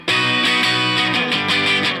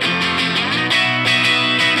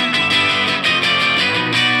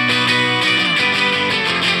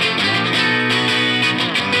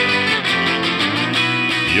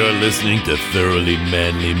listening to Thoroughly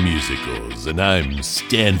Manly Musicals, and I'm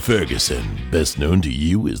Stan Ferguson, best known to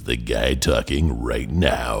you as the guy talking right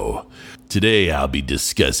now. Today I'll be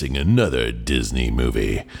discussing another Disney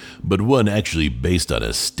movie, but one actually based on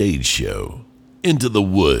a stage show. Into the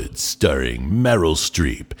Woods, starring Meryl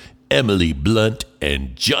Streep, Emily Blunt,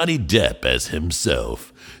 and Johnny Depp as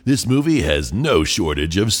himself. This movie has no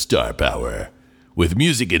shortage of star power. With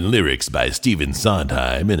music and lyrics by Stephen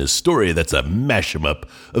Sondheim and a story that's a mash-em-up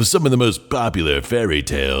of some of the most popular fairy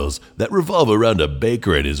tales that revolve around a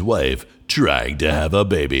baker and his wife trying to have a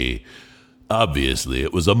baby. Obviously,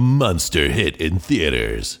 it was a monster hit in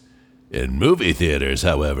theaters. In movie theaters,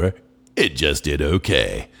 however, it just did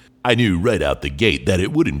okay. I knew right out the gate that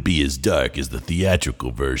it wouldn't be as dark as the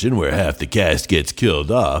theatrical version where half the cast gets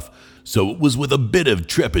killed off, so it was with a bit of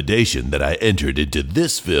trepidation that I entered into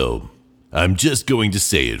this film. I'm just going to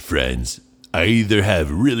say it, friends. I either have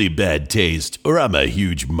really bad taste or I'm a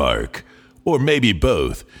huge mark. Or maybe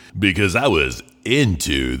both, because I was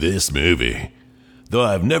into this movie. Though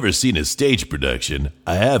I've never seen a stage production,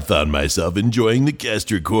 I have found myself enjoying the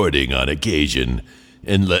cast recording on occasion.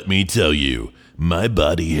 And let me tell you, my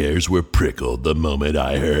body hairs were prickled the moment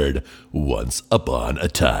I heard "Once Upon a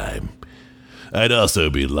Time." I'd also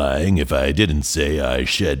be lying if I didn't say I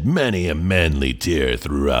shed many a manly tear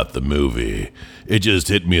throughout the movie. It just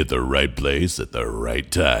hit me at the right place at the right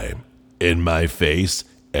time. In my face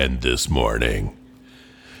and this morning.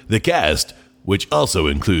 The cast, which also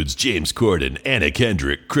includes James Corden, Anna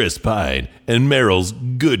Kendrick, Chris Pine, and Meryl's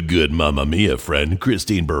good Mamma Mia friend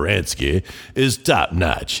Christine Baranski, is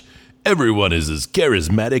top-notch. Everyone is as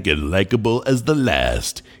charismatic and likable as the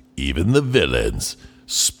last, even the villains.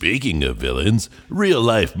 Speaking of villains,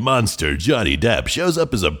 real-life monster Johnny Depp shows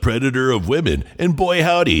up as a predator of women, and boy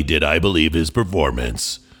howdy did I believe his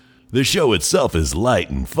performance. The show itself is light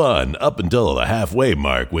and fun up until the halfway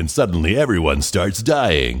mark when suddenly everyone starts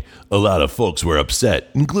dying. A lot of folks were upset,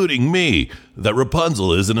 including me, that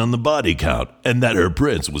Rapunzel isn't on the body count and that her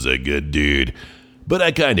prince was a good dude. But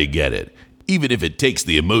I kinda get it, even if it takes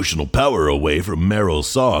the emotional power away from Meryl's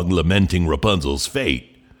song lamenting Rapunzel's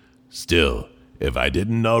fate. Still, if I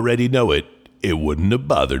didn't already know it, it wouldn't have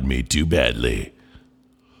bothered me too badly.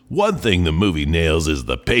 One thing the movie nails is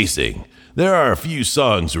the pacing. There are a few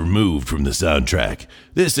songs removed from the soundtrack.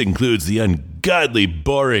 This includes the ungodly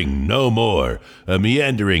boring No More, a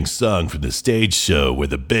meandering song from the stage show where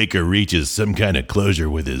the baker reaches some kind of closure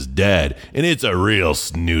with his dad, and it's a real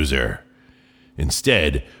snoozer.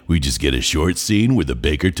 Instead, we just get a short scene where the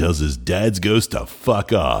baker tells his dad's ghost to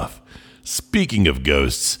fuck off. Speaking of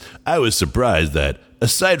ghosts, I was surprised that,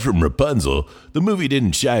 aside from Rapunzel, the movie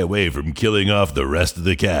didn't shy away from killing off the rest of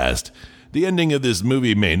the cast. The ending of this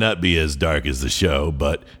movie may not be as dark as the show,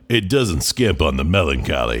 but it doesn't skimp on the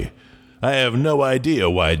melancholy. I have no idea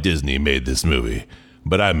why Disney made this movie,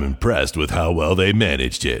 but I'm impressed with how well they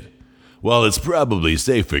managed it. While it's probably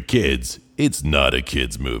safe for kids, it's not a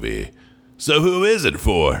kids' movie. So who is it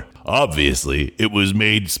for? Obviously, it was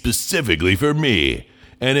made specifically for me.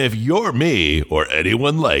 And if you're me, or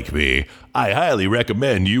anyone like me, I highly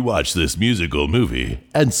recommend you watch this musical movie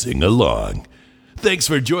and sing along. Thanks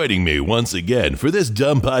for joining me once again for this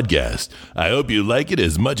dumb podcast. I hope you like it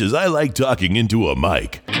as much as I like talking into a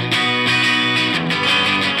mic.